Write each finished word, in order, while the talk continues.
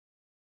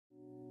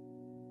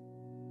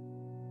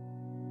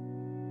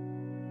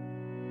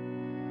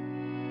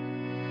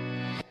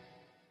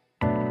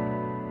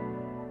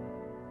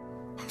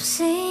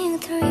seeing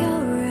through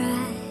your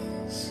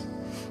eyes.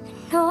 I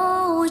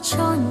know which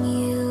one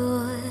you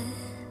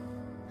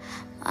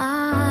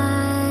are.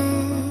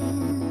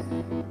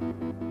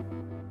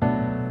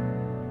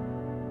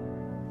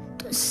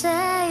 Don't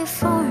say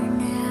for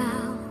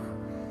now,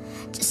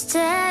 just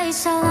stay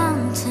so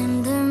long,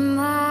 tender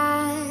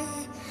my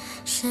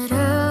shut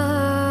up.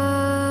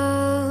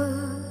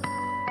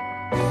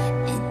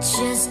 It's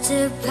just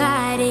a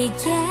party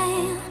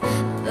game,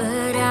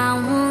 but I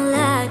won't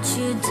let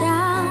you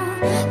down.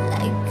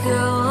 Let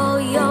go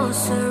your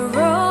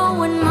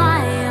sorrow in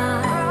my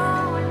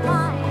arms.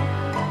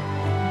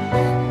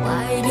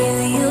 Why do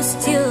you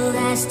still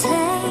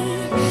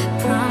hesitate?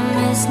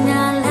 Promise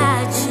not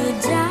let you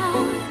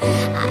down.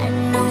 I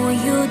know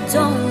you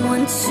don't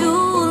want to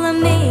let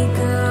me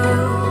go.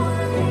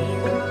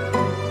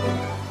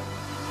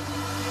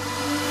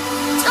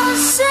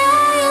 Don't say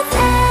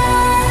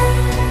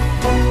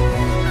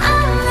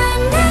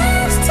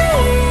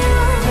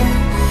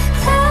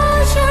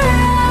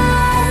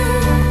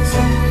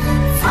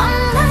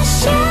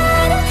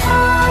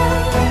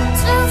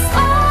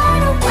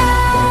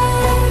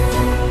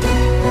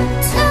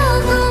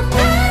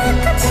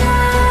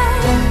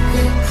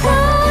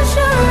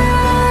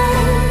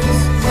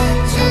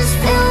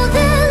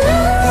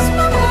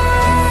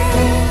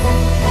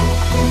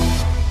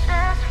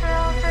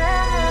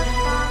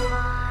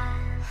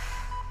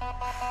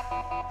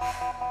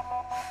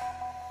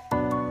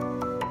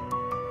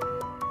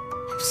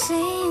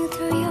seeing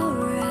through your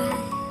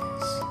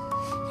eyes.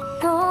 I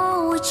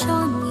know which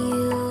one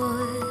you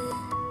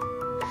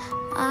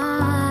are.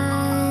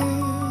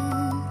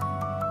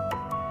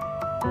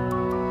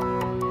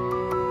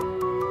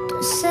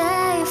 Don't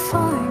say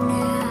for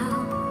now,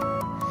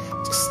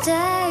 just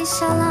stay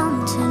so long,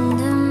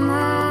 tender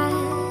my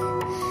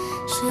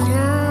shut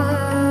up.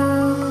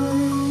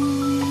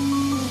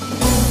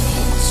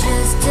 It's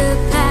just a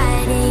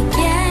party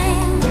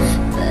game,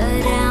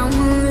 but I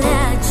won't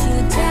let you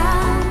down.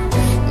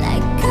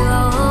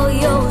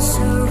 Your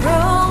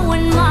sorrow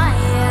in my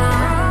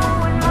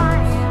arms.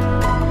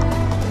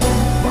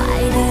 Why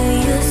do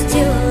you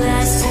still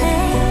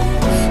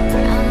hesitate?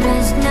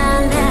 Promise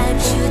not let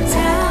you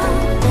down.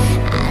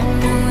 I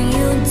know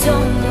you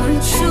don't want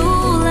to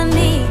let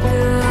me go.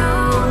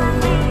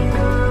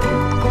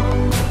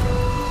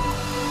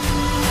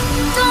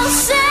 Don't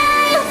say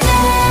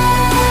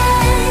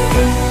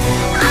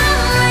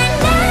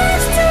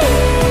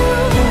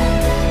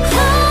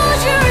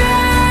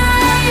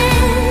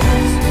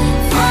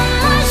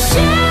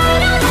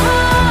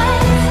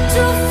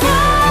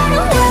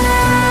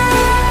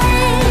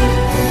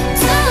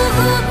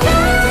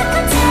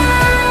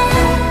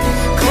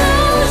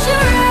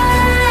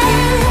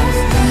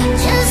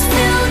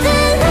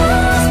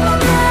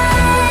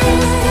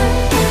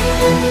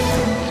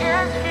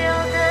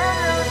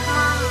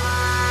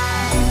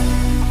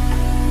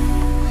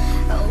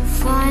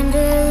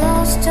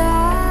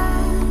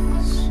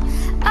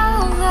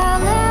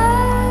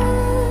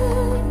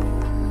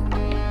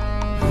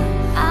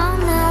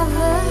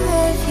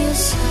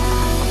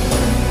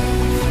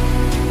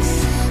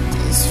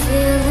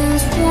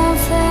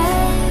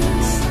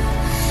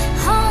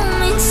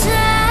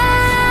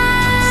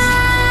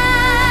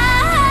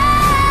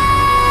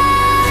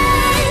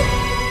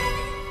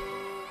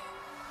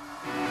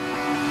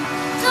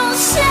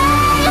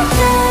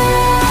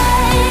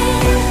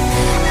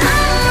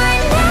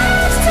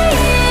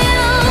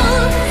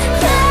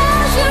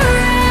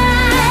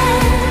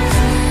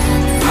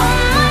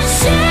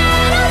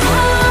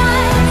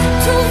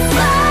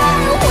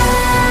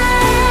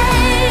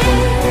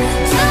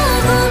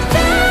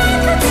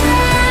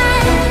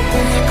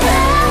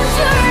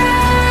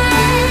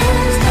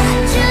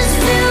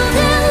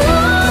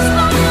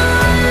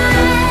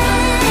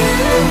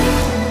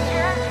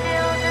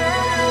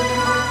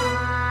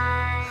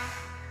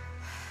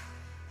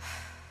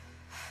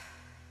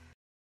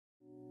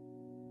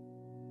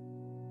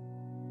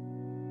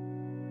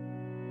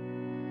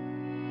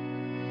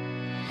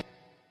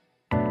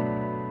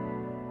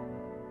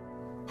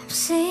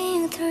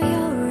seeing through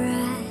your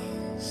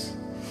eyes.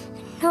 I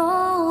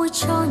know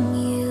which one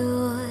you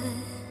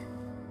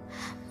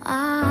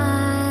are.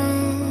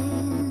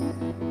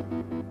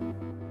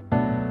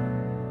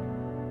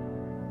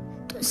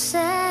 Don't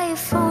say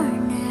for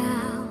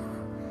now,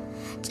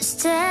 just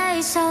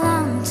stay so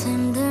long,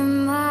 tender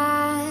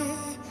my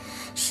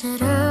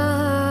shut up.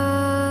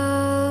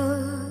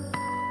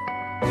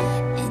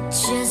 It's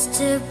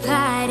just a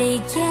party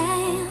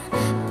game,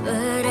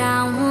 but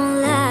I won't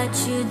let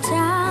you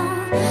down.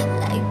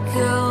 Let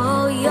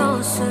go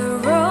your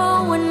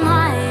sorrow in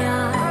my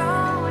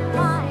arms.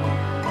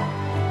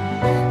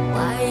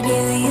 Why do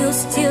you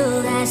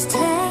still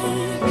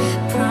hesitate?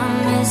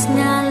 Promise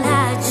not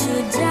let you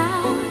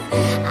down.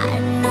 I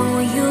know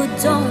you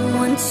don't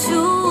want to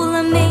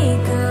let me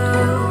go.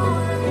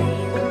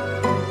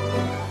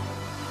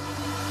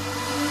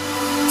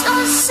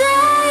 Don't say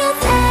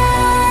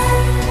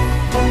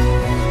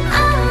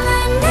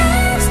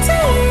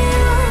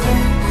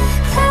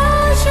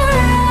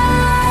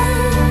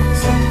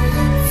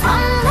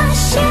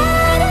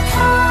shadow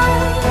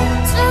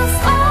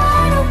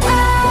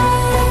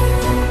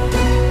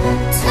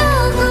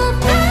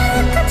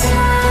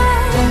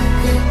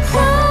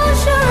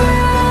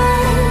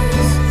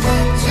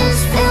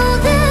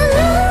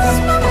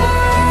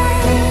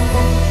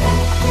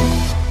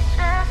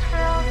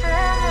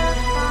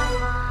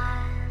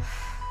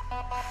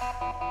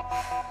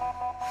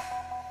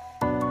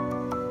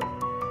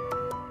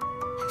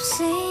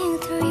Seeing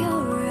through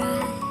your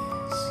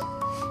eyes,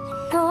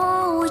 I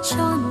know which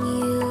on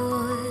you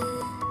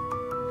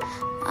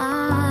I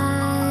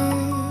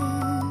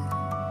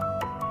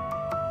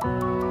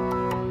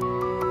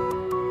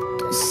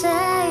don't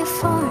say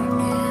for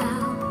now,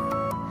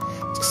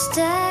 just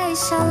stay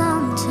so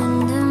long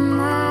tender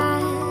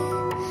my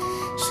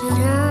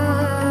shadow.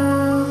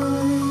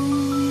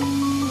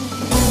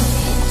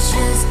 It's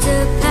just a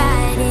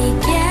party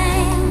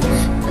game,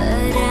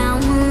 but I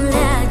won't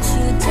let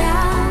you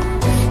down.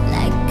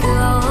 Let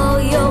go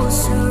your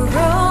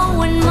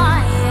sorrow in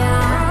my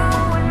eyes.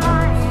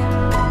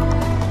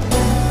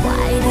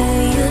 Why do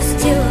you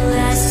still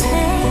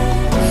stay?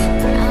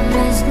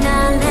 Promise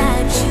not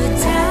let you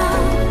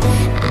down.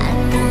 I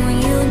know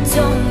you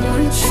don't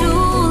want to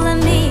let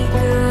me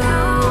go.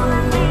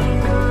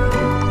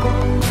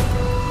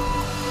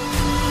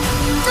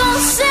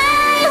 Don't say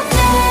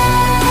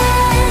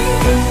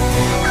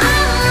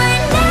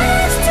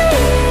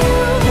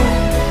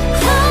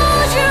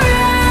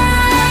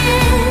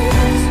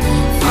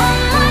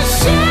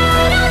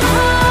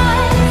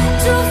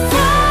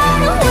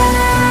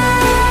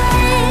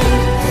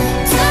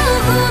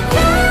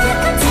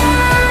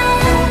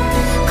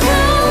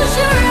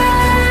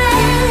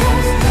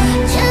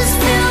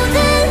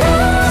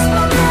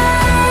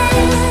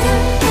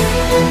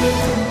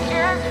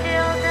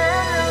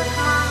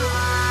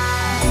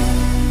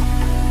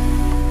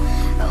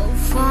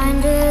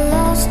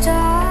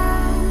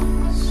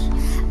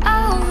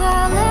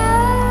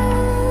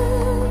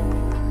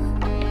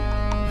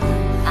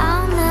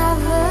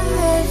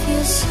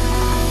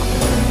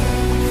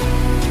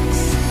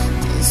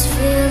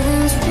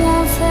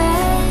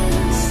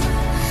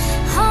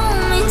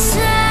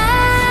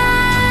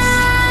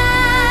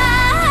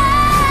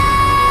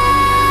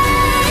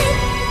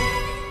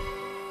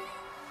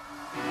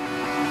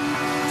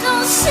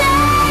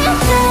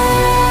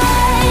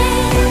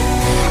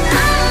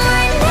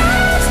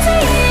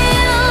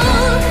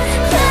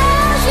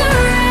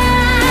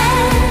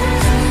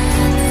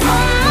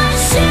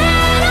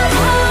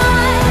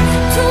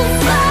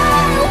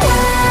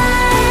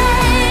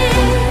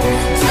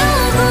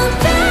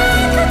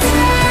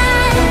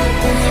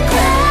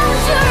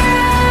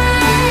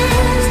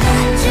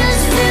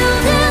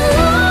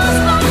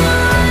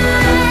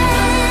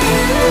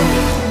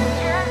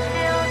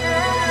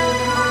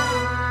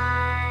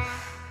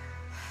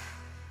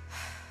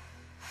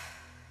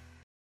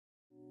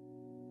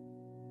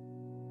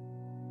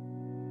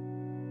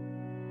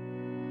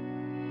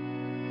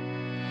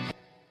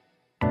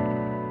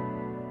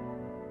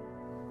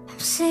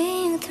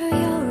seeing through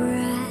your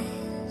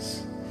eyes,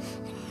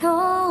 I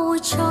know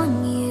which on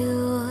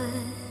you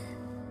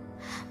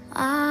I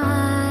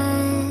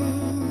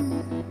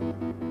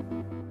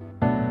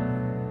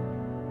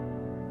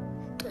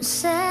don't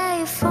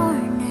say for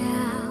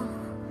now,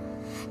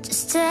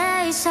 just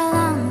stay so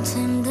long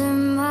tender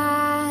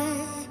my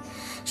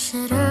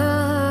shadow.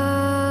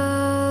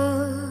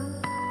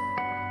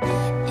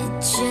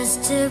 It's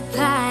just a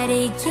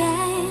party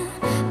game,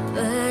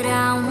 but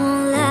I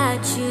won't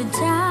let you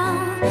down.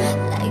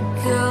 Let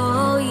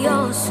go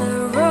your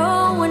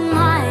sorrow in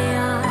my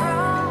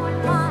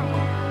eyes.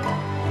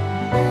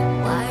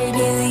 Why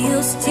do you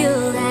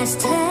still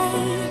stay?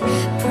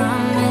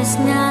 Promise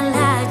not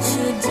let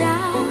you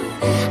down.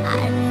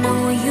 I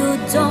know you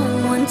don't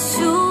want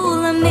to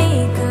let me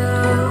go.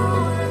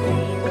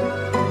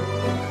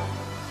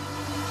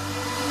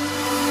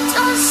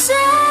 Don't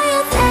say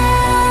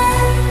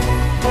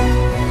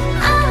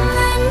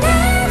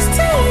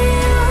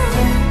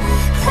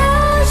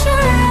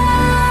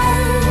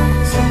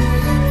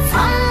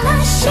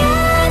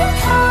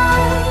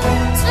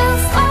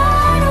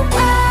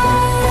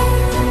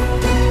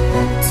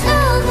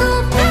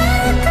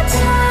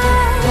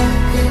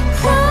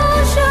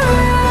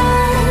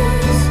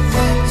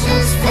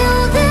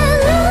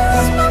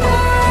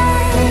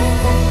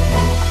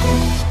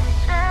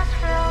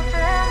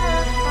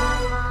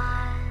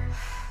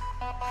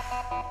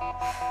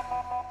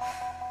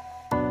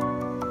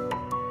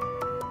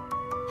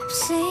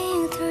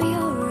seeing through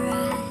your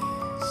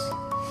eyes,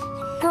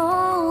 I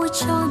know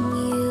which on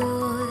you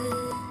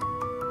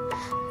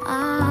I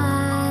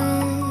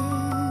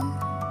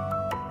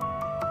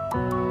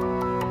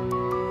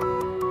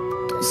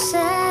don't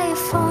say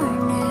for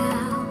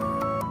now,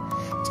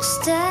 just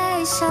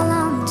stay so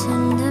long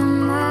tender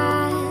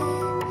my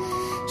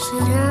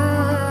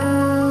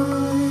shadow.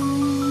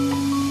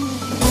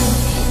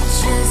 It's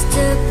just a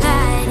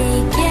party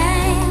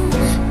game,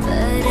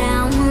 but I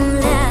won't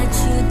let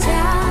you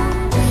down.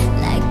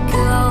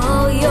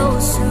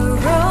 Your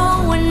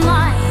sorrow in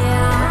my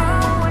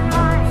eyes.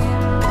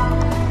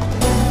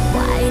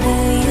 Why do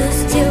you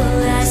still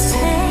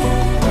stay?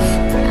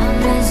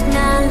 Promise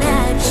not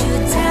let you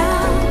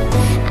down.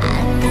 I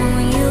know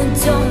you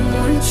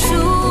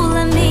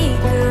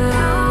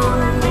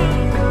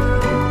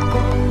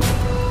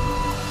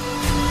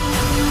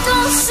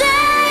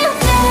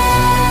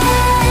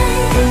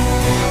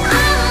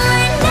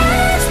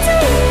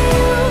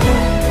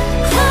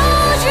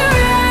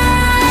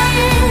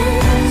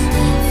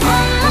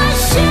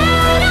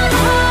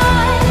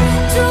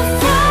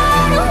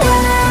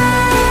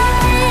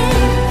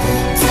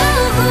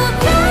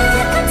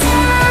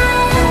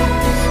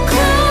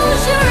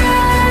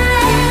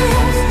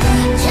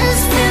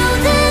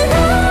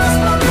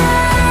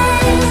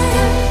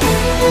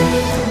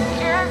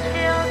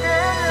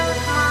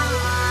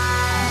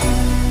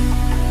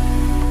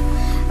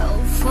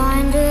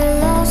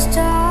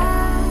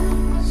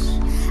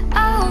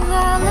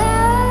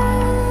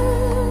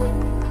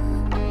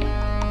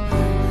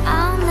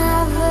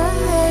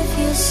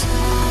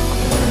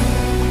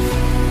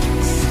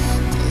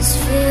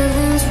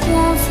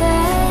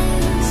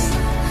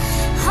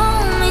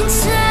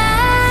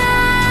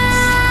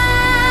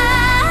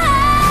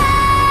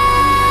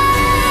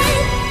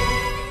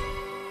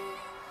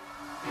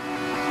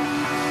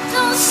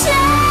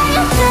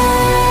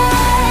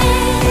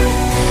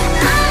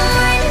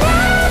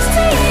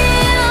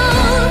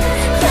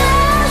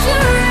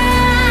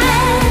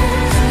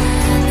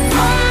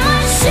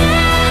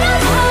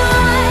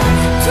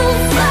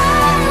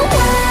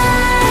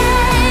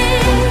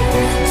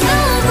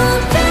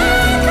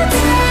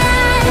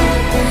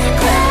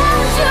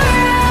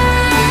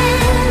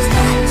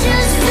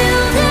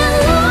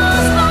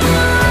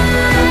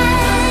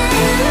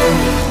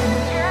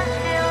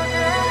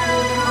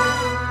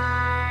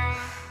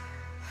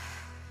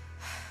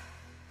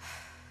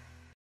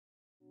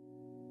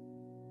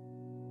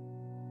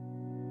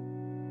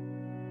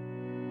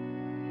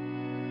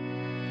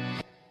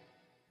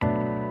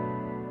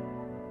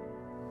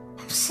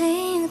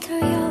Seeing through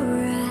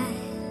your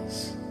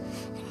eyes,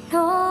 I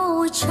know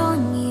which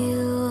one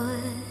you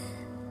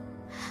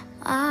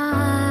are.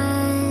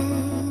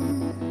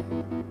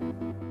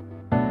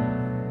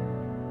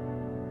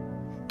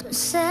 Don't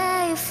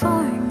say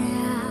for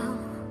now,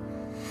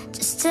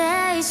 just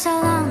stay so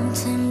long,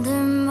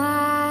 tender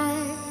my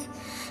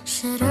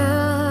shut up.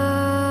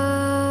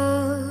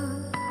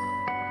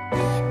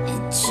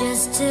 It's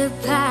just a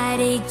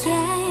party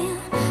game,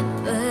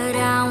 but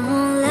I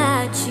won't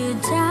let you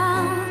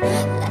down.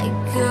 Let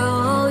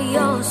go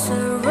your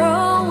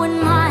sorrow in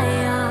my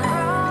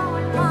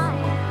heart.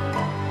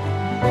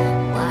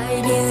 Why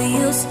do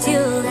you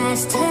still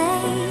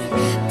hesitate?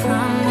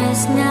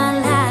 Promise not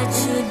let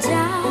you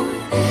down.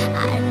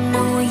 I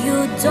know you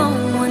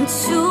don't want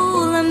to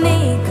let me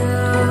go.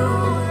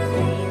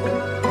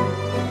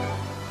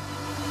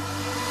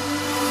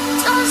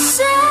 Don't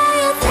say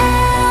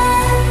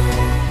that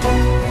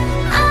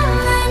I'm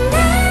right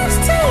next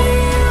to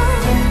you.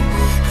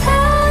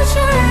 Close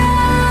your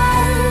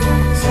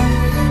eyes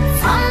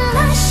from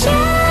my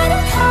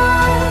shattered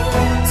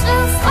heart to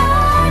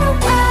far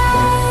away,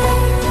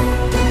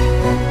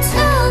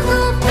 to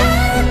go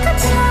back in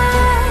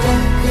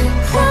time.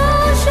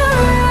 Close your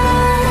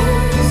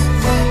eyes,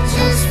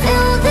 just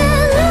feel they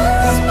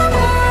lose my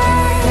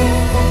mind.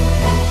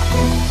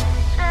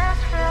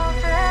 Just feel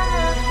they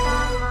lose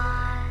my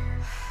mind.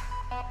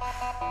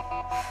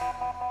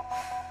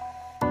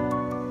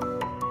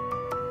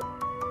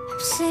 I'm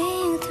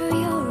seeing through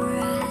your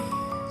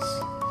eyes,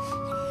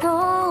 I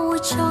know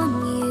which one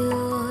you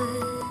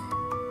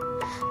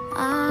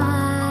are.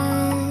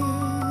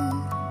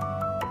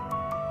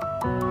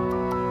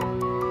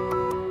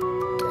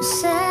 Don't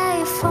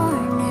say for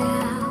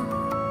now,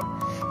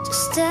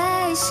 just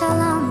stay so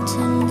long,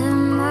 tender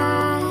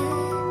my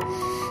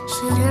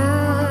shut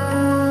up.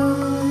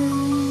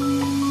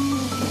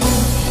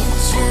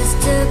 It's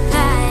just a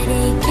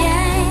party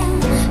game,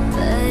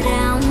 but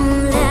I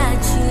won't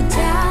let you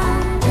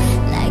down.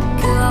 Let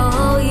go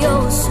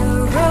your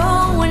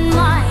sorrow in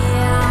my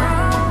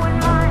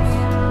heart.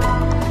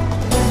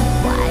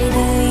 Why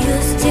do you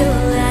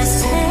still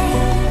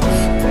hesitate?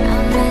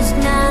 Promise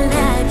not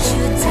let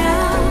you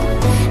down.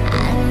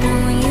 I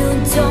know you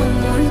don't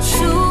want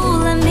to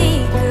let me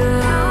go.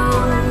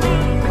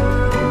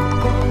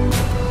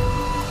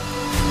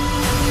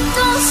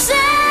 Don't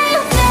say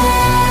that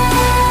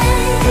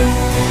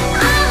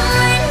I'm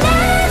right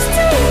next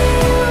to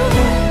you.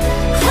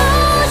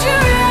 Close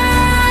your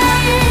eyes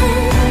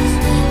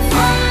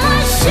from my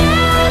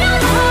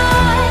shattered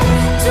heart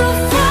to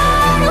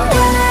far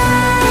away,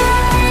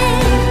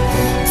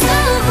 to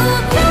go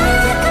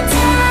back in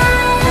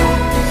time.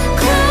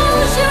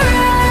 Close your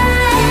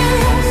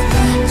eyes,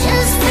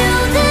 just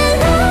feel they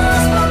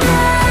lose my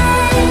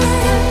mind.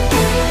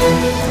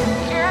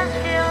 Just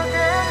feel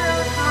they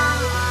lose my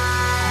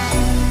mind.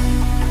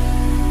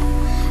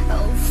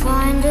 Oh,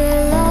 find the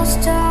lost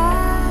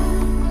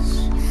stars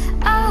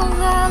of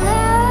our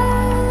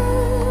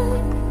love.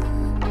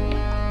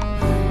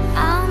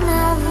 I'll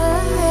never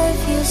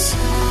leave your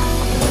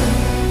side.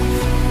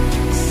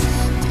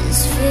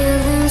 These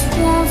feelings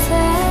won't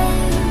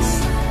fade.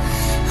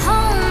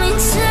 Hold me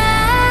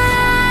tight.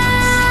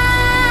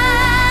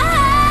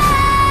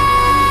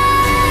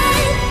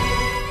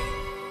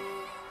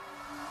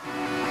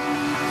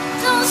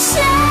 Don't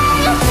say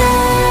that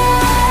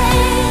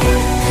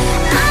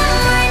I'm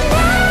right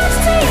next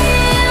to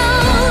you.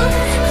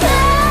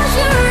 Close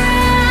your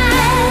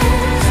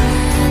eyes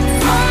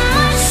from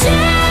my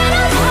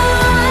shattered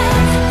heart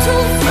to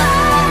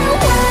far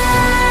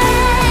away,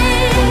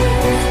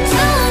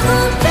 to go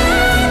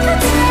back in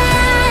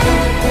time.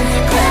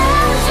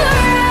 Close your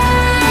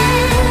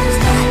eyes,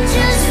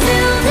 just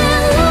feel they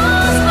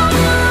lose my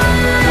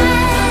mind.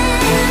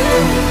 Just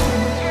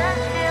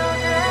feel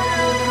they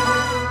lose my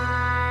mind.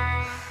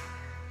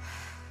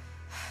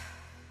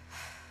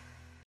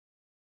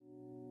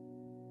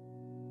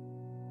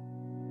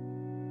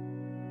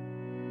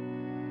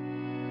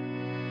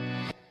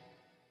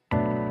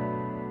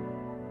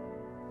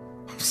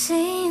 I'm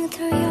seeing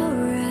through your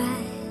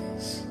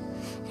eyes,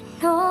 I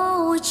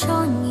know which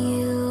one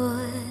you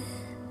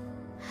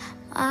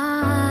are.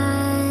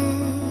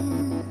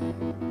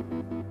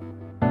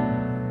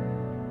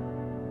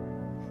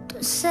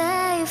 Don't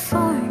say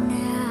for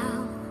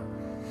now,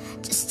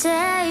 just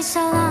stay so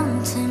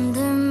long,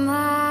 tender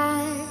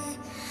my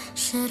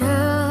shut up.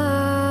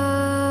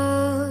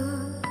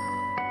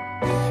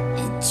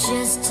 It's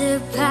just a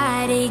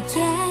party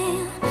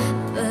game,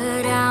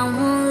 but I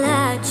won't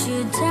let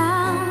you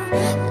down.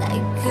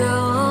 Let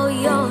go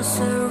your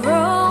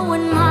sorrow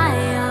in my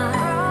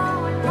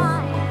heart.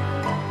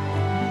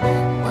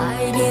 Why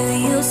do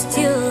you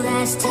still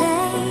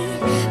hesitate?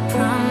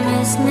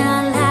 Promise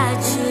not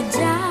let you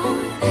down.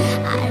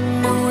 I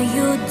know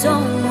you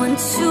don't want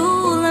to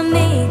let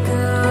me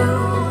go.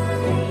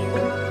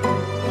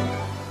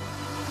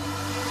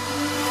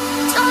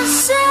 Don't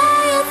say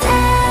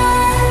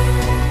that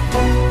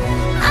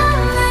I'm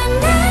right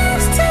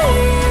next to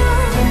you.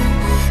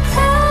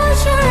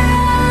 Close your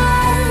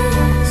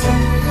eyes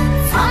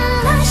from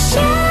my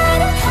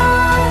shadow.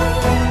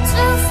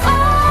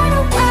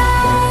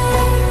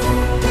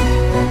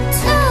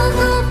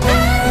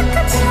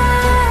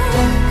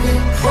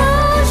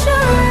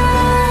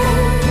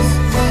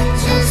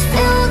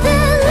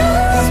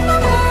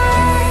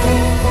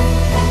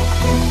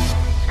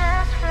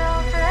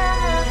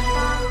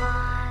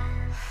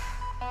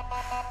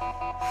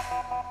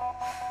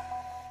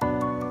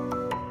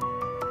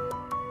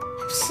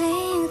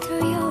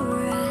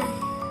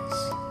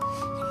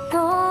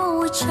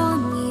 which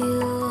on you.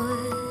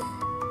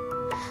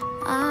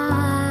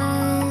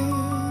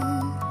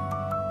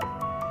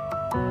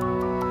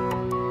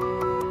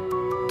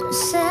 Don't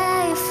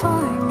say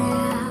for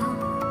now,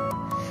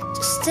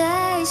 just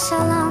stay so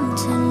long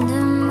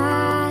tender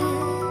my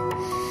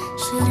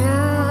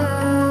shadow.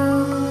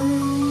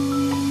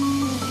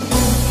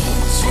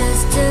 It's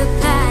just a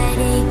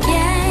party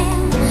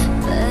game,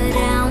 but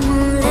I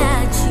won't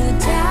let you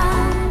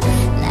down.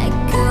 Let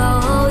go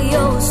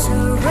your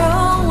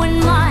sorrow in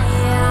my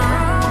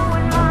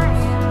arms.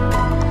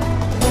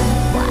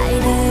 Why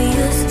do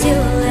you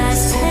still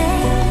stay?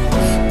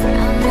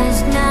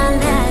 Promise not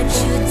let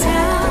you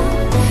down.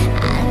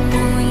 I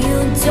know you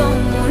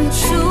don't want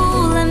to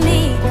let me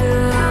go.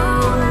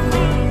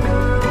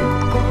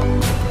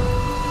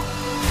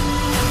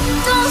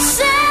 Don't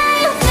say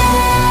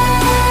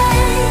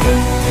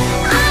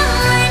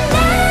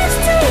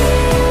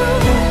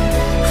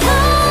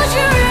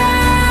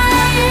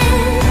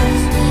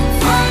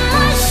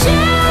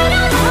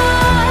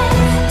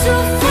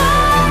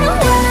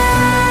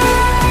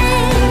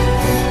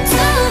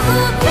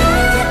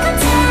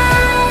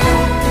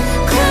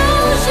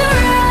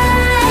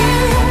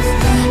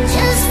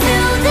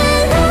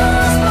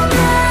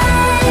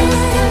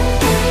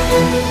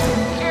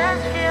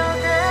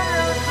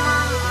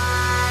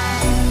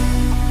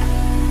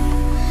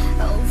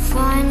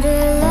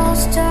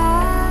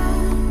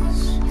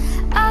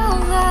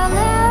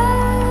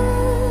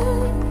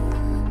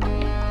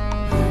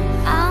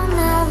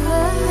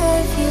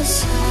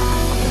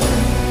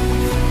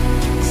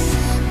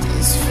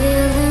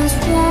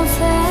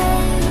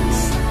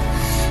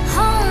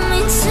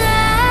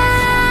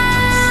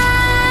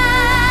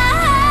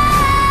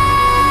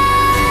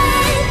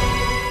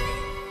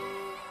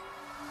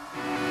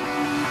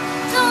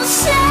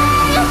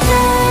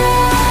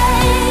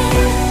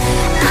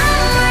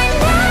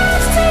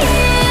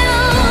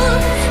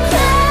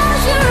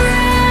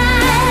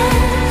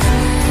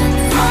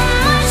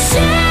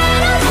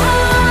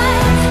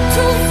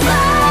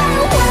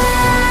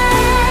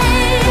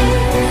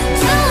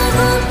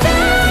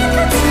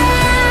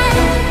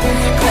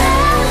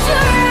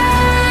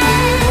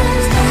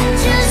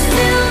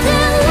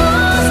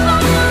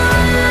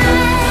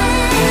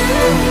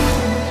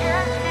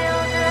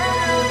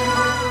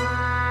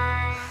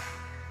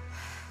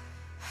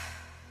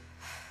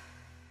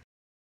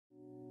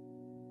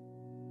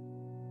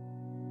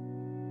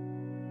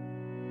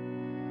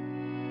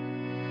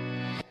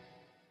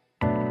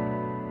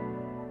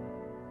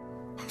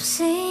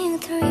seeing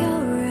through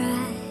your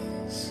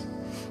eyes,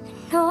 I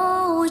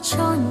know which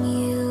on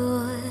you.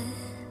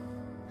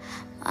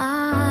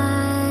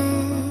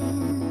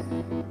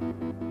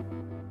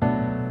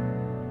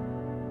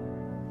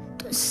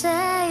 Don't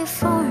say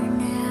for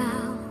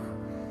now,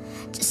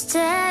 just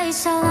stay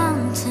so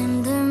long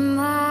tender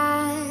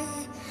my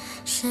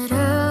shadow.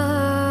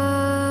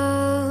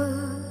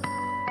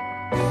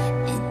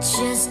 It's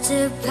just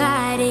a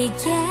party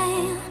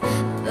game,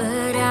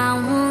 but I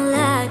won't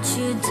let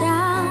you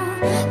down.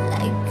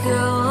 Let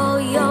go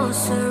your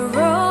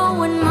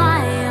sorrow in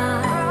my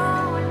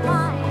arms.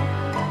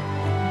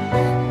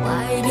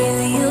 Why do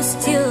you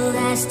still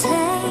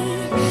stay?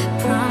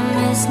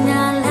 Promise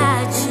not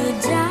let you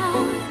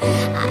down.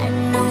 I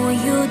know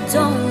you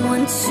don't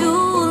want to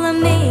let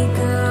me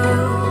go.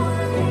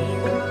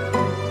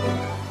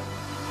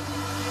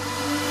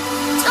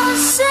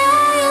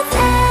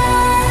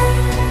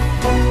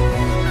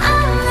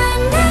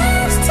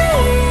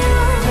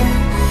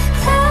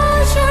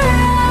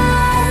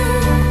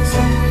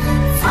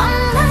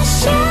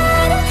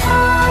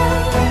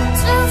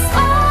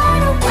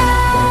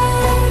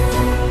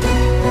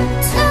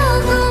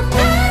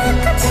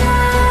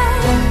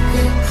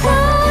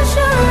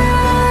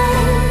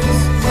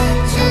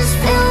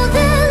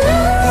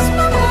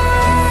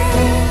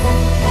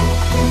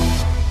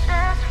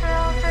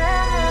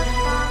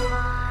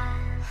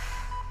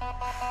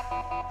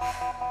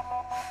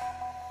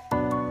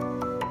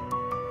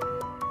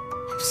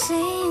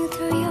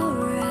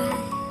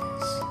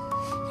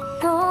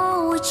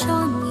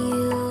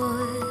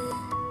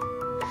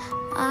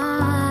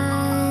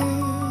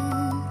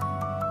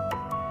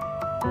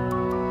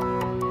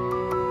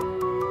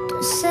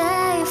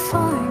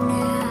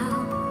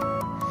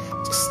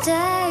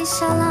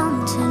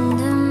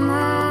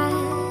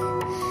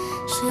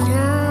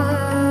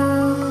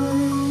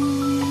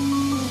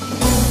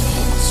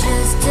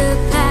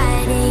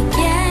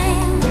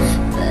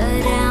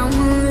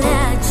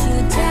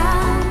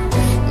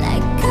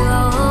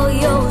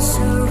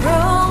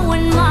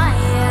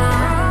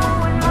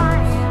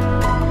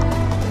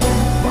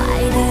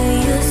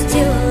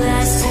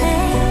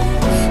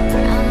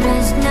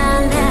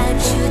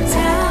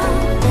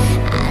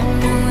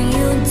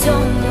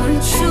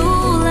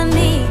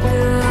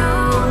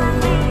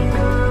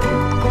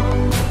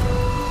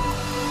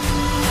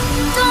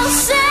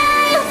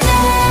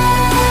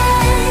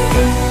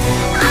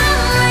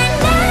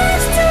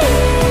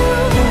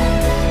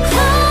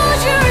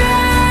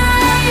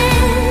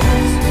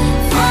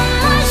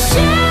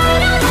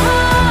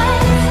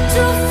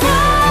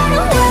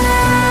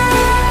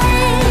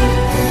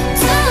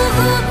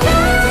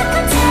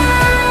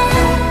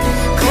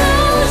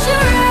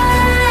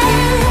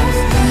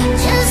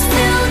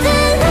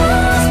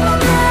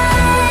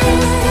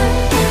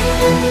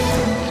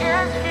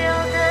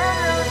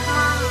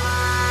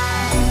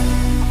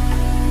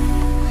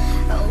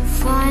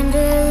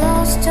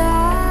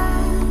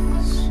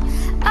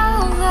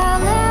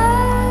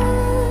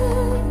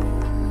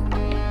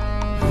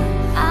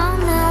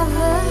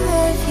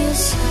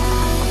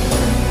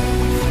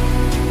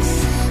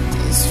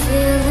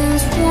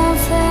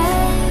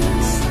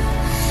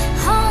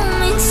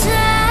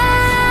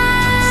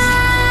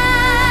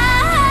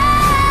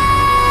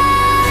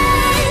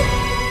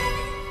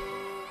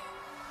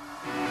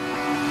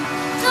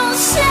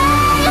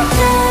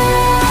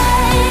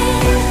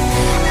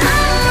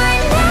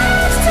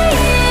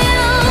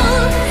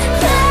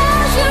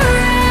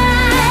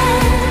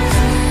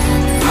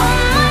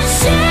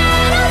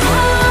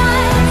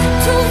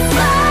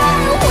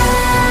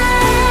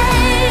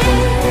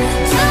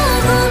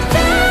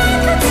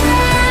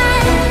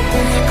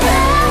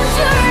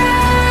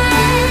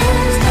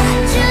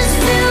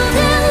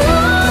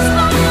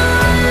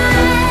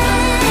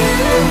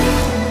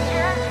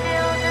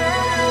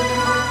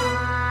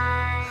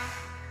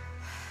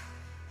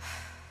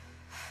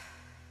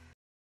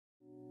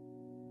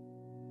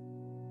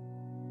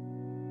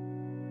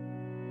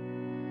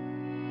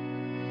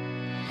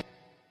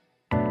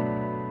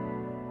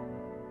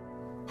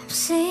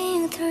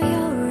 seeing through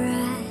your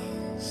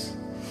eyes.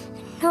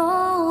 I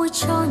know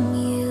which one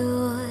you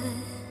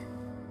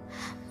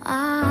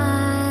are.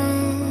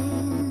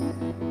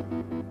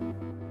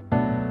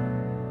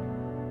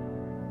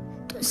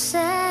 Don't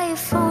say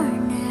for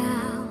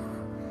now,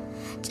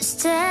 just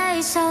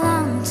stay so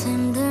long,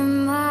 tender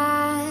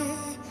my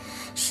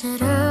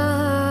shut up.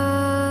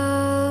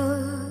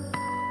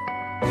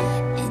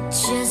 It's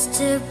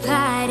just a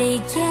party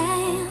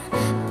game,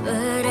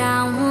 but I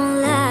won't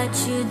let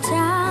you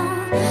down.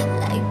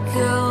 Let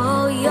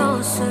go your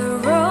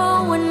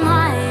sorrow in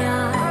my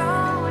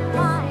arms.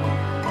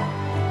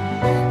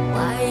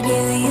 Why do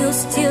you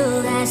still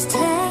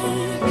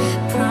hesitate?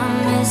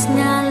 Promise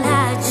not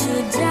let you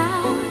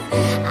down.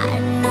 I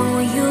know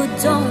you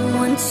don't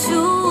want to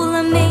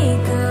let me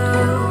go.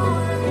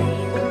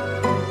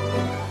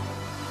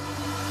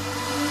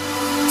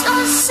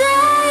 Don't say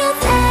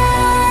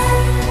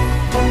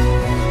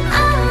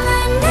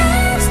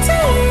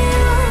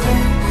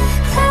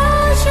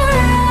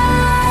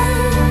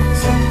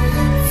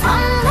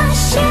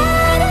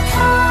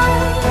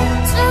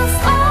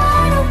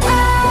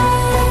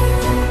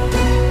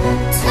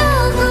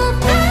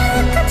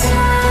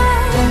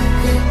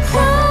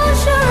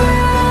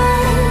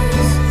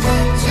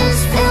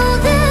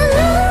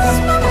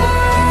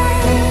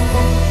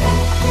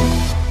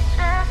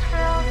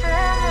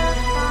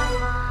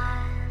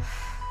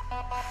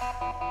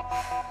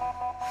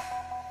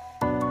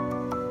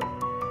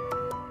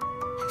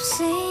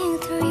seeing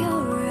through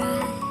your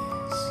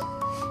eyes.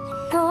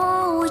 I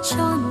know which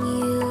one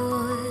you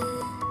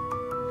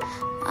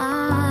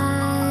are.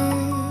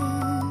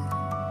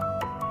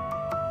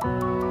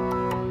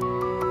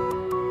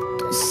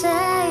 Don't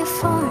say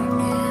for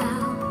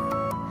now,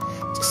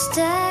 just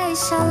stay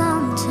so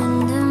long,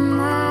 tender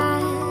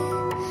my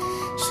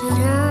shut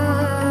up.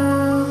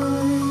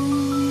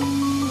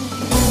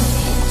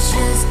 It's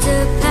just a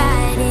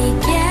party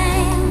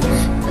game,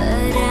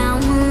 but I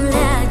won't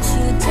let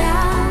you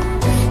down.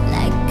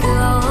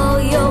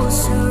 Your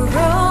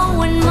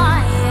sorrow in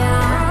my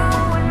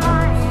arms.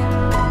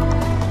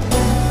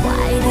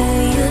 Why do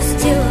you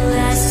still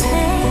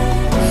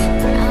hesitate?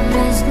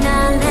 Promise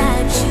not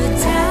let you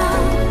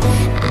down.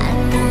 I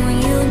know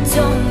you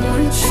don't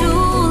want to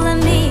let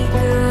me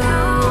go.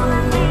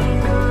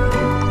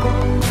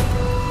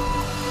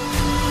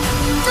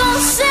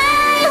 Don't say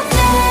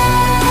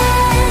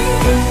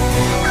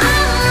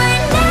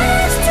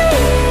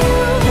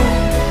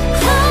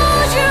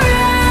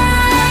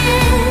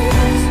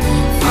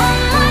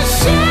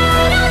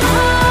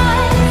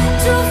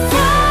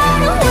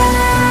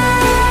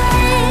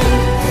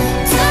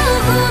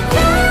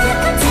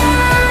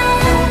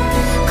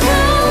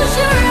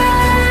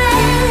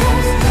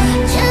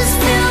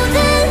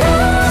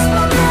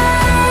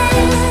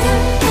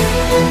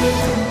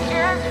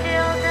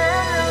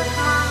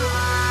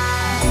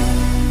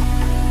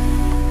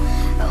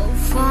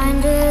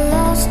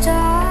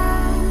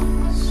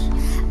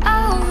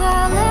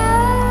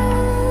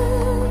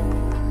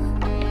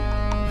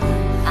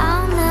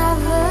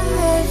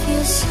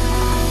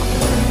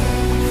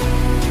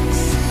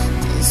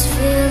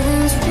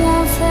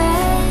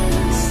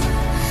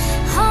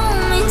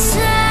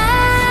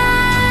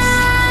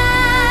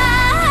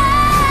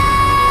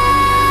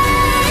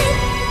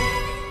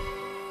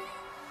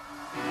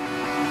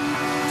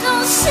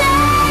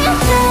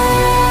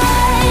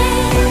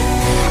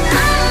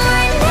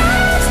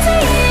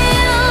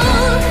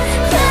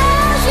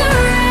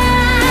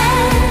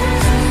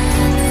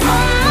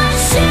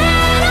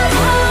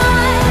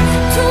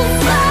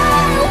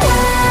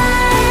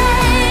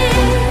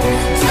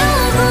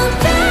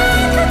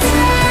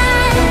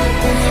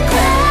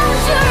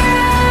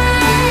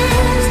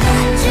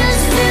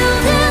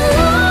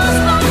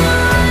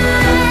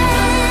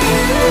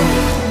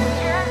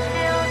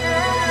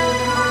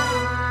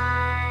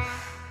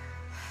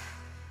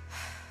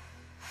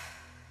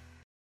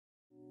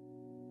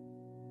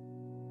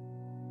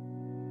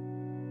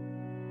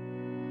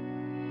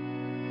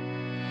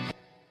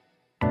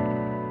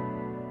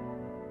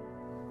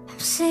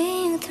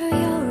seeing through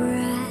your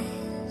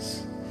eyes.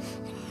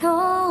 I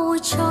know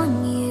which one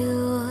you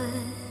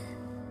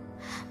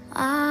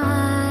are.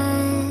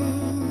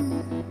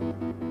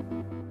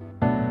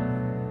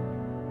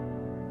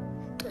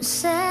 Don't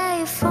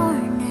say for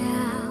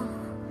now,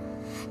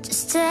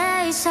 just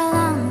stay so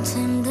long,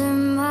 tender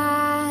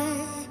my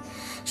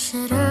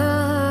shut up.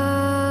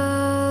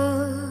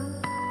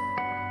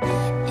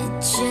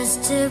 It's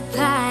just a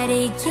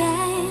party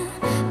game,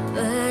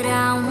 but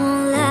I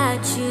won't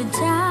let you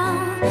down.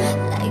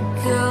 Let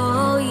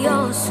go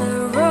your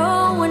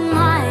sorrow in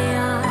my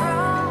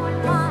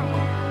arms.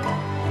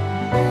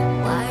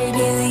 Why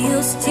do you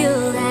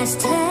still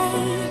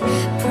hesitate?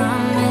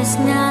 Promise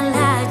not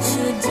let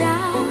you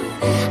down.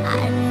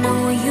 I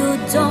know you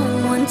don't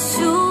want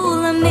to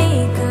let me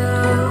go.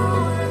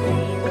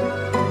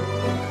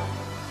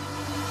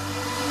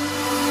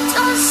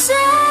 Don't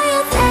say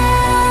that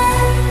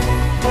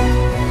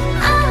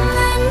I'm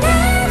right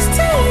next to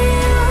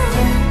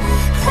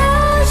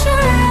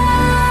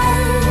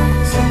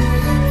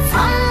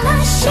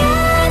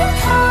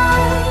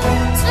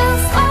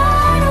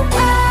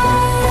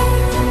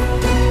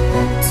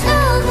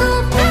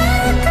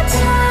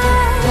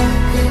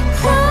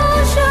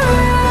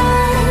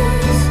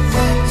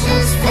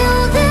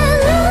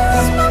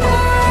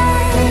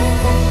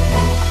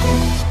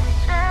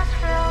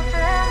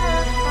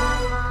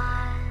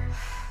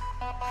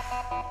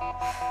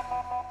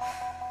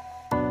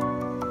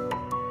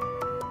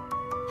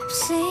I'm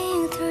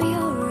seeing through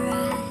your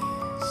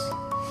eyes,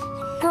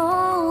 I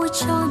know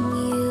which on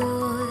you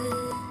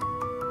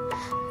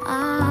I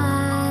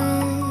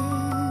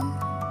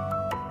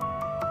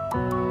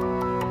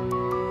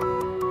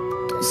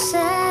don't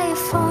say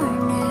for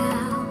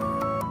now,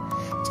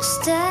 just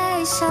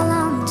stay so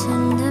long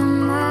tender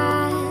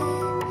my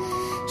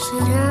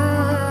should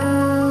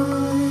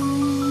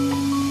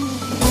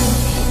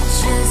it's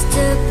just a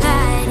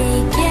party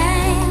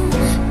game,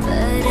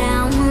 but I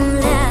won't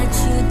let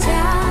you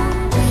down.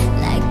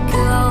 Let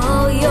go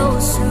your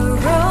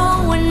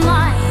sorrow in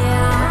my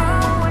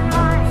eyes.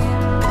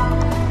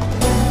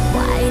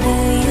 Why do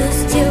you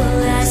still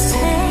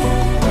stay?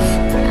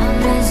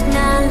 Promise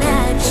not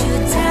let you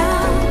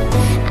down.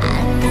 I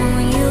know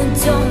you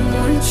don't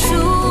want to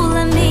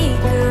let me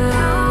go.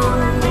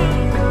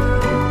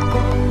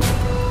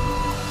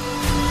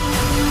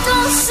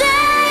 Don't say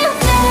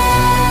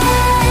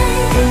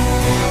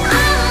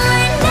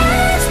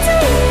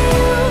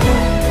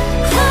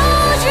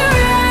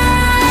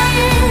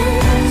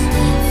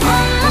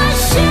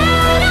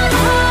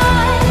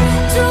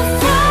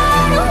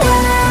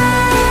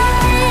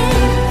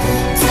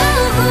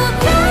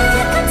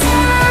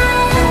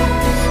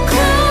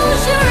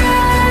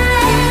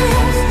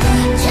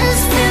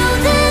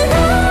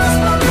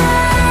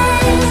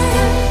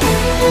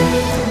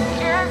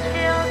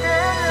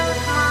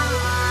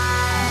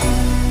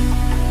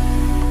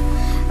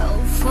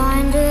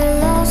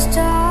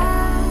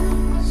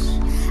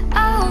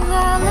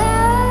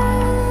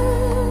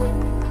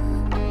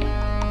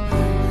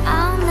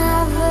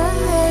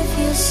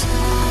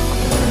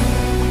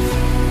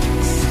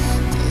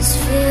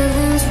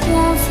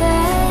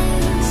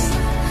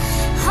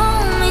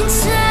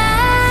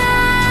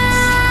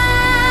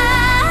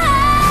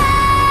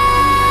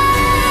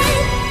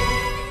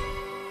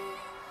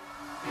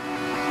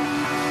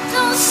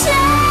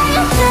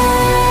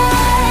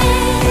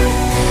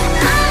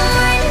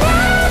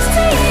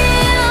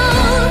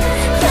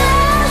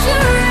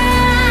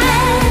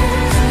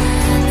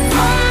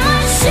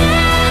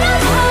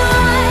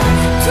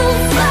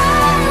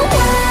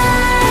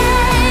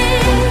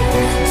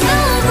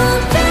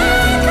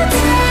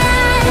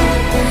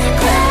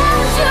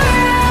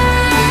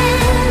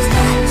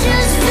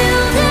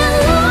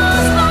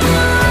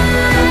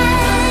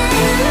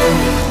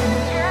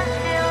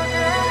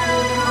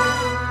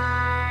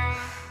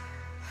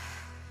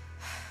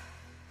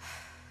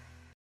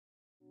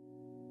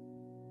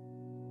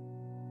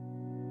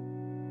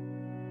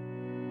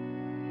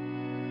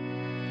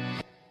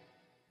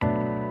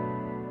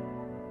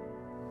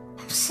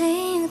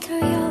seeing through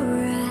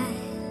your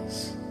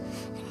eyes,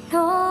 I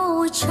know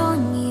which on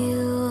you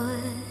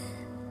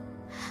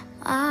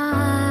I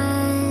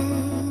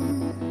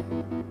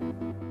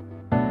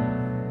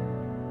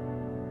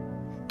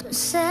don't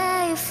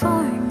say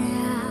for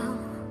now,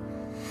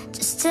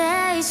 just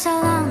stay so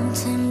long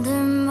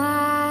tender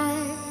my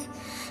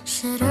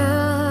shut up.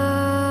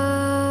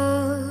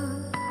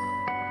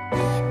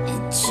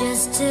 It's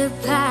just a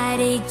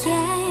party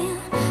game,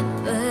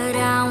 but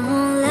I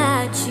won't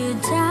let you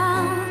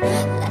down.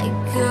 Let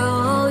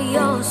go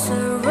your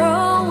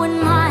sorrow in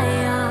my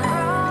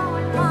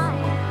eyes.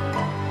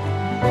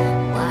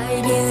 Why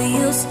do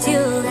you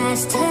still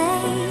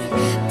stay?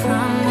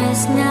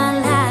 Promise not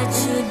let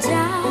you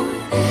down.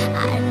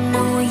 I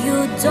know you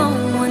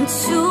don't want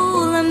to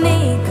let me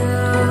go.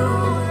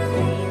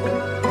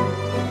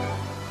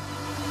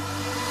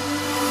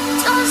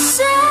 Don't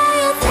say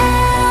that.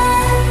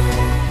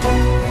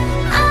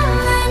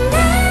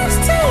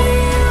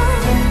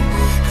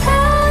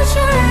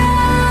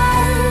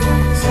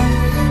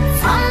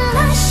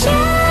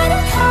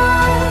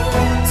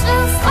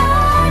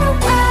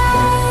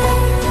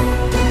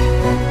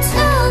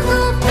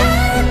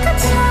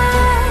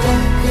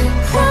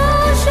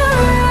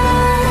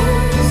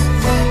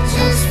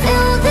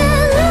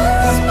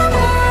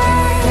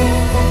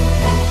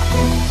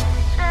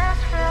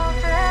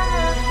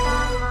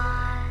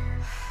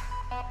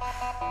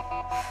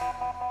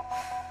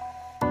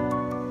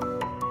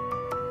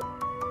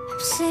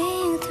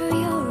 Seeing through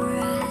your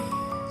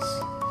eyes,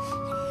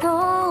 I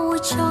know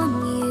which on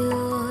you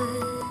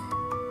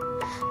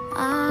I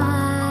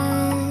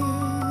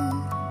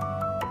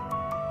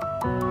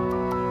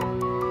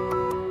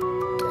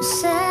don't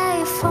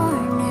say for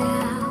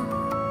now,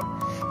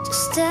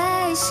 just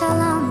stay so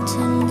long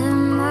tender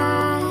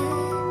my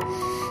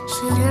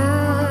should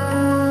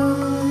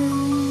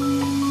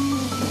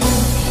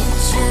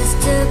it's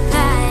just a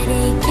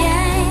party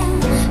game,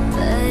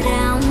 but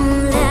I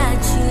won't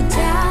let you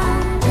down.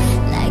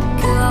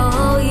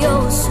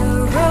 Your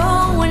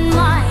sorrow in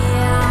my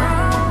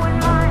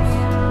eyes.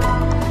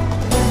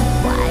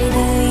 Why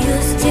do you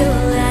still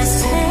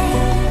stay?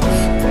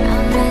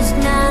 Promise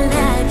not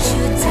let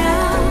you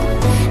down.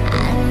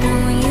 I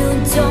know you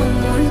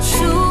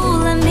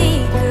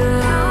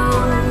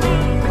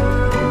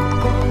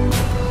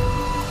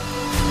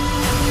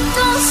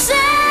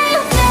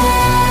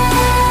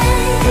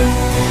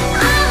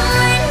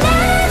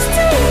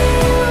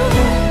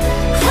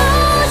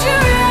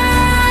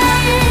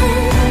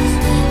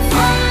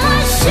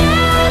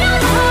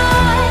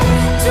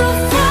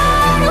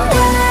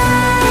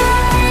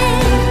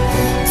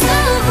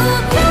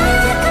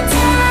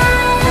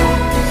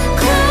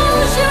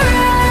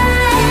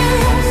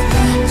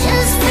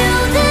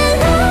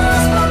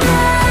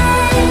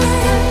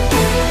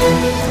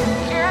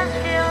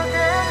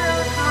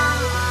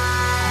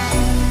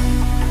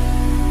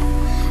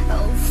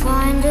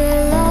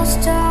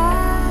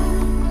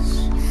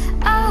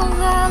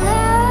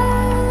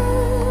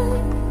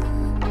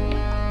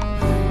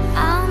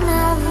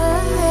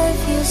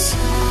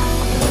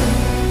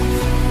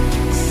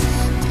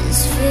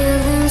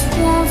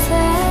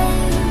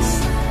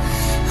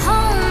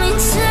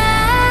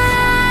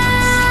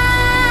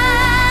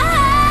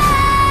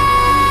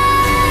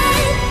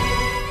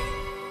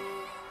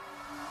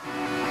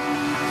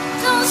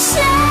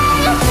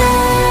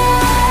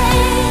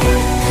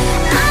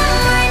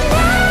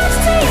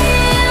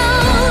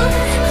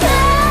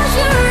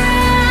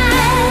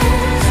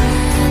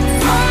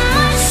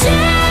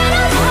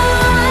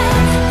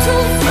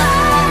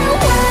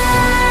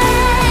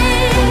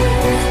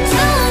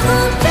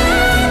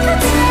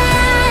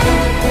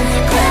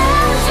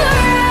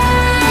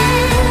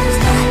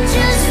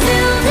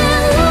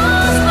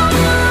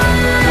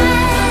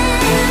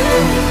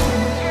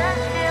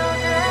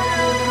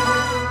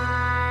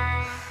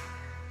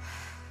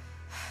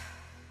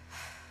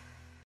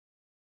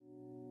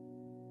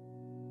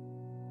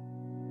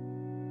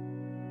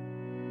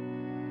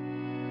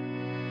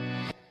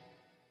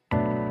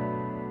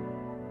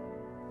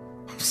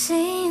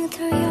Seeing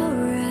through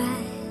your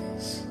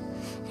eyes,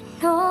 I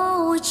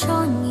know which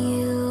one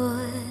you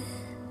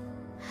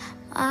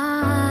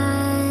are.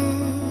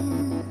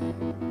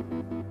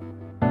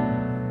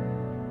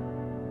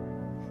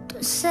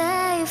 Don't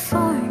say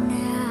for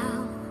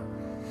now,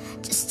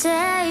 just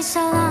stay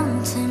so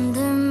long,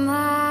 tender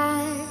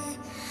my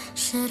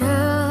shut up.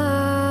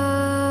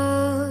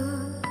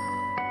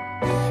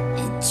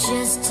 It's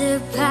just a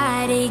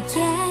party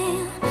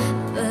game,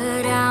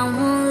 but I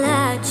won't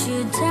let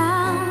you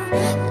down.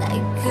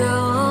 Let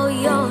go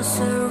your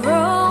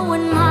sorrow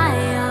in my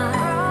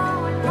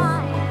arms.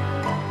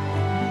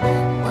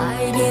 Why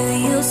do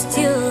you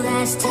still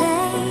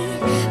hesitate?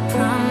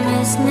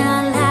 Promise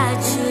not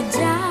let you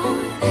down.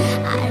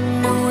 I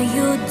know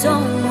you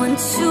don't want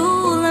to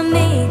let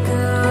me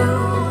go.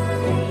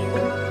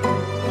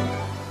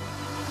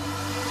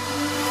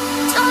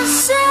 Don't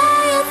say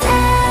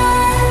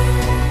that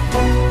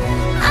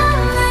I'm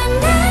right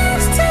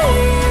next to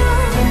you.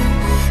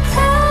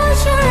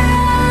 Close your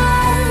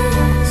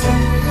eyes.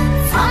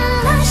 From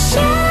my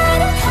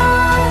shattered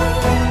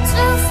heart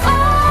to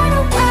far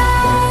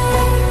away,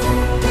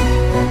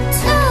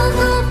 to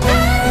go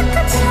back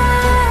in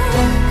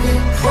time.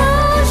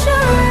 Close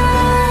your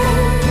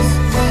eyes.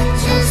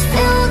 Just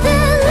feel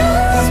they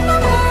lose my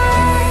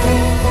mind.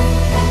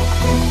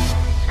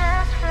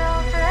 Just feel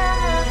they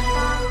lose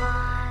my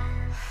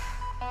mind.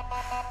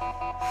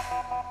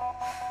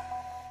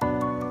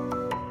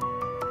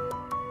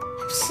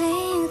 I'm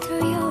seeing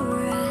through your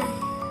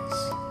eyes,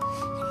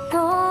 I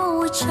know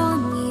which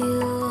one you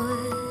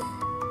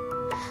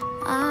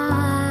are.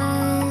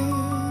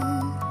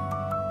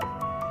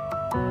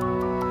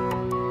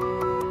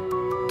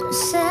 Don't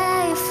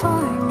say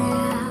for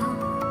now,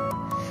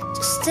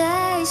 just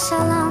stay so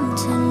long,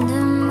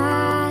 tender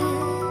my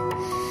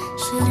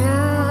shut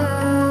up.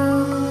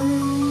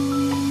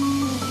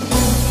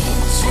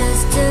 It's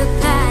just a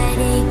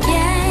party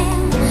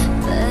game,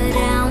 but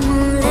I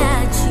won't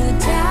let you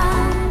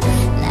down.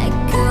 Let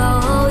go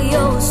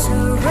your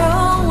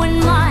sorrow in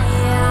my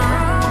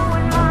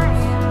arms.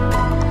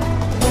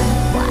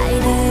 Why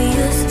do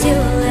you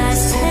still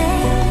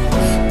hesitate?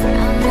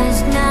 Promise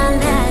not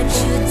let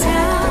you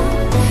down.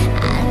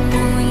 I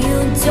know you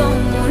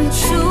don't want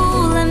to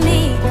let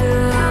me go.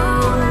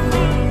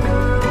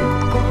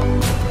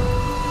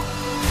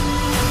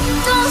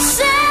 Don't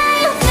say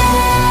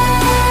that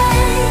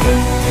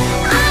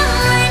I'm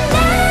right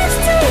next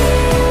to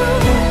you.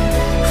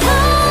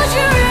 Close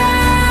your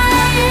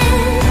eyes.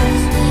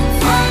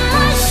 From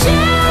my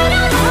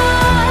shattered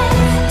heart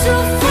to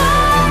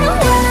far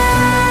away,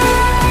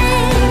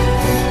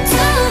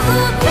 to go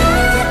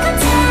back in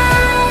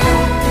time.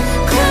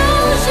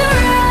 Close your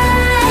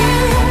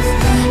eyes.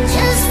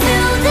 Just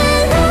feel they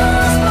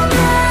lose my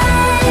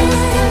mind.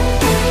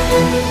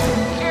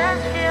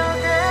 Just feel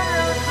they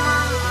lose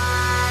my mind.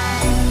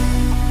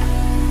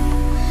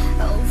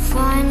 Oh,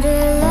 find the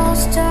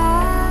lost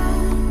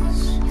stars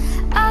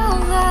of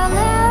our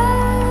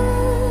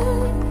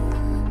love.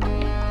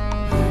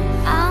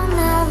 I'll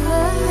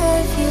never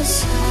leave your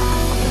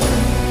side.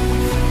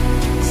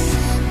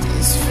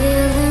 These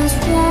feelings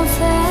won't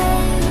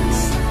fade.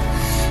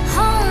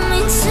 Hold me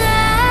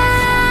tight.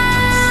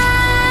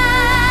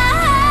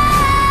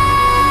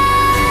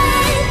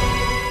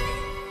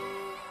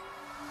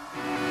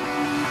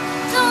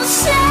 Don't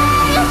say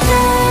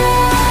that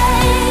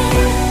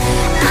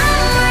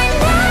I'm right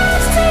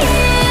next to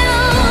you.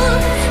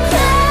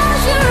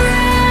 Close your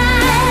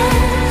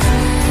eyes.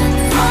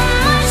 From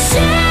my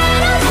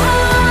shattered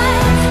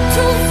heart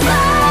to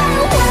far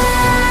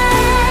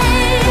away,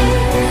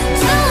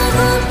 to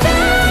go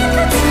back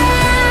in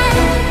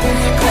time.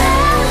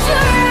 Close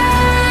your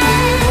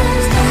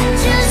eyes.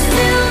 Just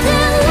feel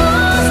they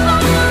lose my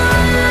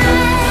mind.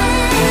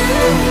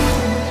 Just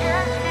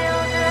feel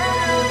they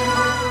lose my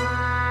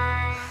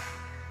mind.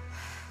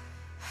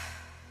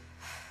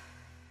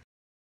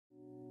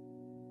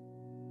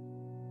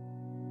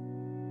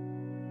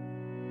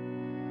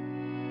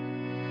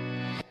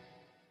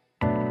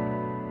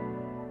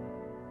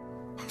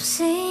 I'm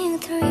seeing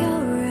through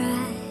your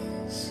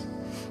eyes,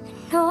 I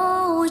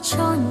know which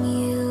one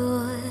you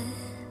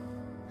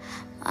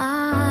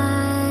are.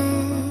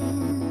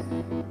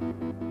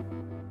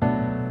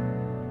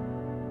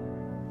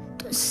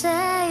 Don't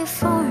say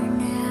for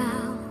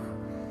now,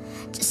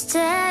 just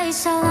stay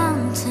so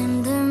long,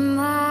 tender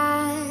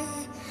my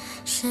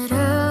shut up.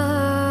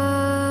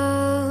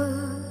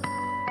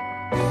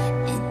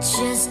 It's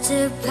just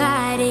a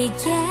party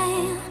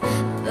game,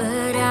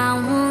 but I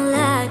won't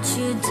let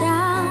you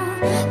down.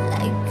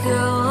 Let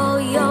go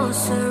your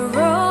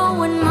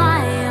sorrow in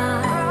my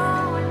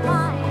arms.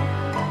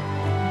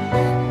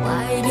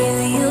 Why do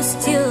you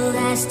still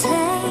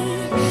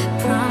hesitate?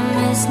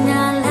 Promise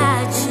not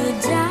let you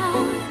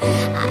down.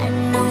 I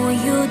know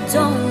you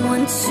don't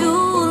want to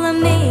let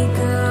me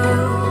go.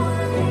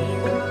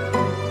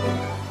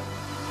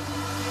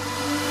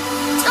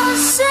 Don't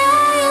say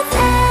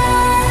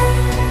that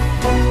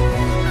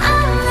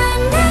I'm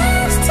right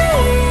next to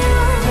you.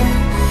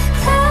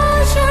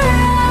 Close your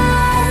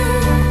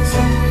eyes.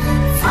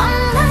 From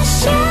my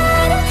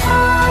shadow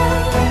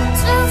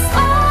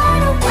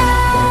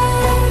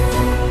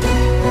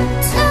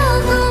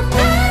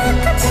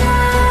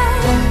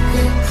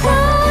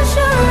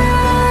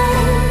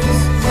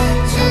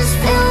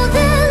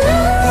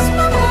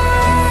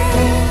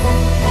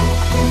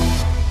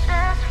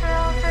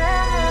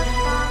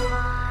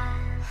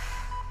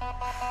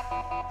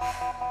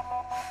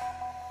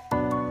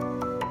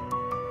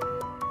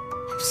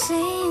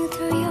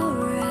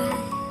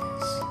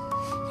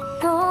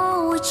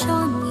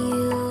show